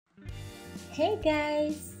Hey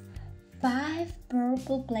guys! 5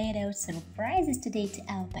 purple Play-Doh surprises today to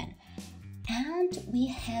open. And we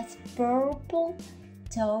have purple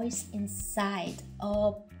toys inside,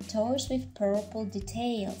 or toys with purple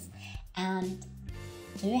details. And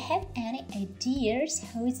do you have any ideas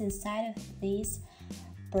who is inside of this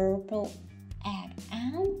purple egg?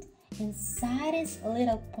 And inside is a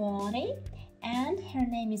little pony, and her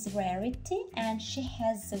name is Rarity, and she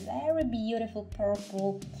has a very beautiful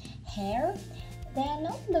purple hair. They're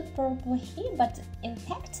not the purple here, but in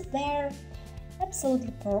fact they're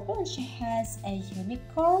absolutely purple, and she has a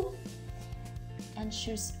unicorn, and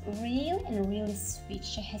she's real and really sweet.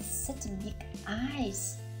 She has such big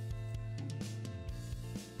eyes.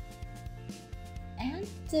 And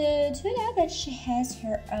do you know that she has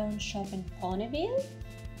her own shopping pony wheel?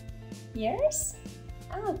 Yes?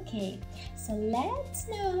 Okay, so let's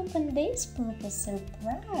now open this purple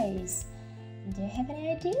surprise. Do you have any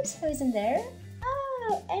ideas who is in there?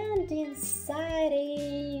 Oh, and inside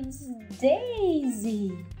is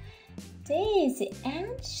Daisy. Daisy,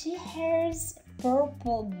 and she has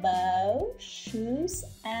purple bow, shoes,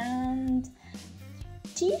 and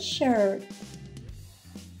t-shirt.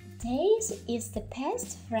 Daisy is the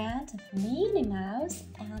best friend of Minnie Mouse,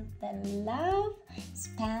 and they love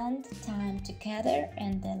spend time together,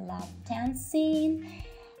 and they love dancing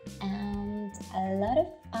and a lot of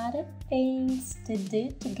other things to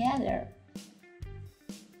do together.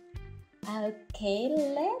 Okay,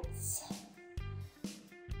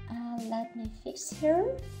 let me fix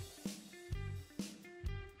her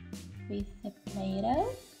with the Play-Doh.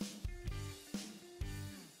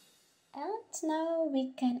 And now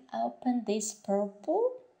we can open this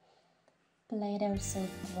purple Play-Doh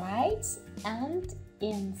surprise, and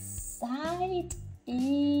inside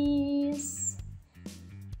is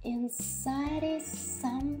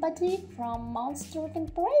somebody from Monster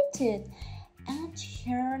Incorporated, and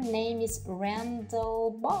her name is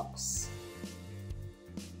Randall Box.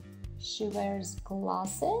 She wears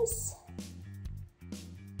glasses.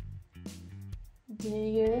 Do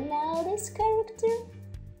you know this character?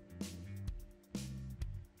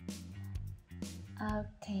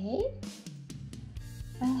 Okay,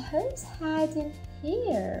 well, who's hiding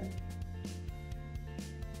here?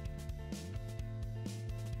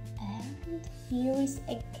 And here is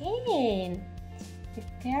again the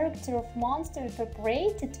character of Monster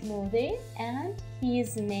Incorporated movie, and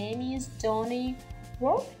his name is Donnie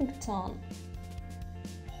Worthington.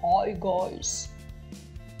 Hi guys!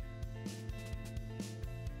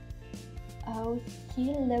 Oh,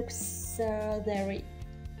 he looks very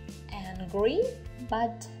angry,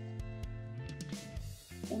 but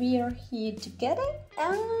we are here together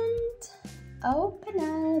and open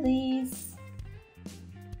all these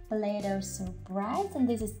Play-Doh surprise, and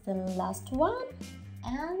this is the last one.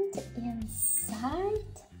 And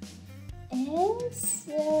inside is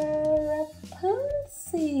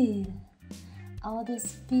Rapunzel, oh,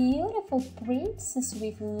 this beautiful princess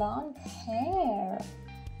with long hair.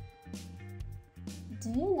 Do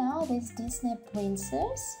you know this Disney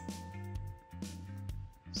princess?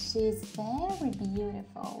 She's very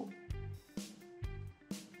beautiful.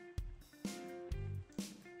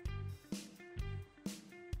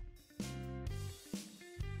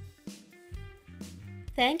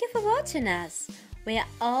 Thank you for watching us. We are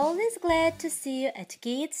always glad to see you at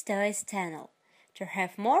Kids Toys channel. To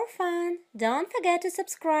have more fun, don't forget to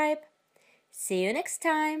subscribe. See you next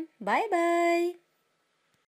time. Bye bye.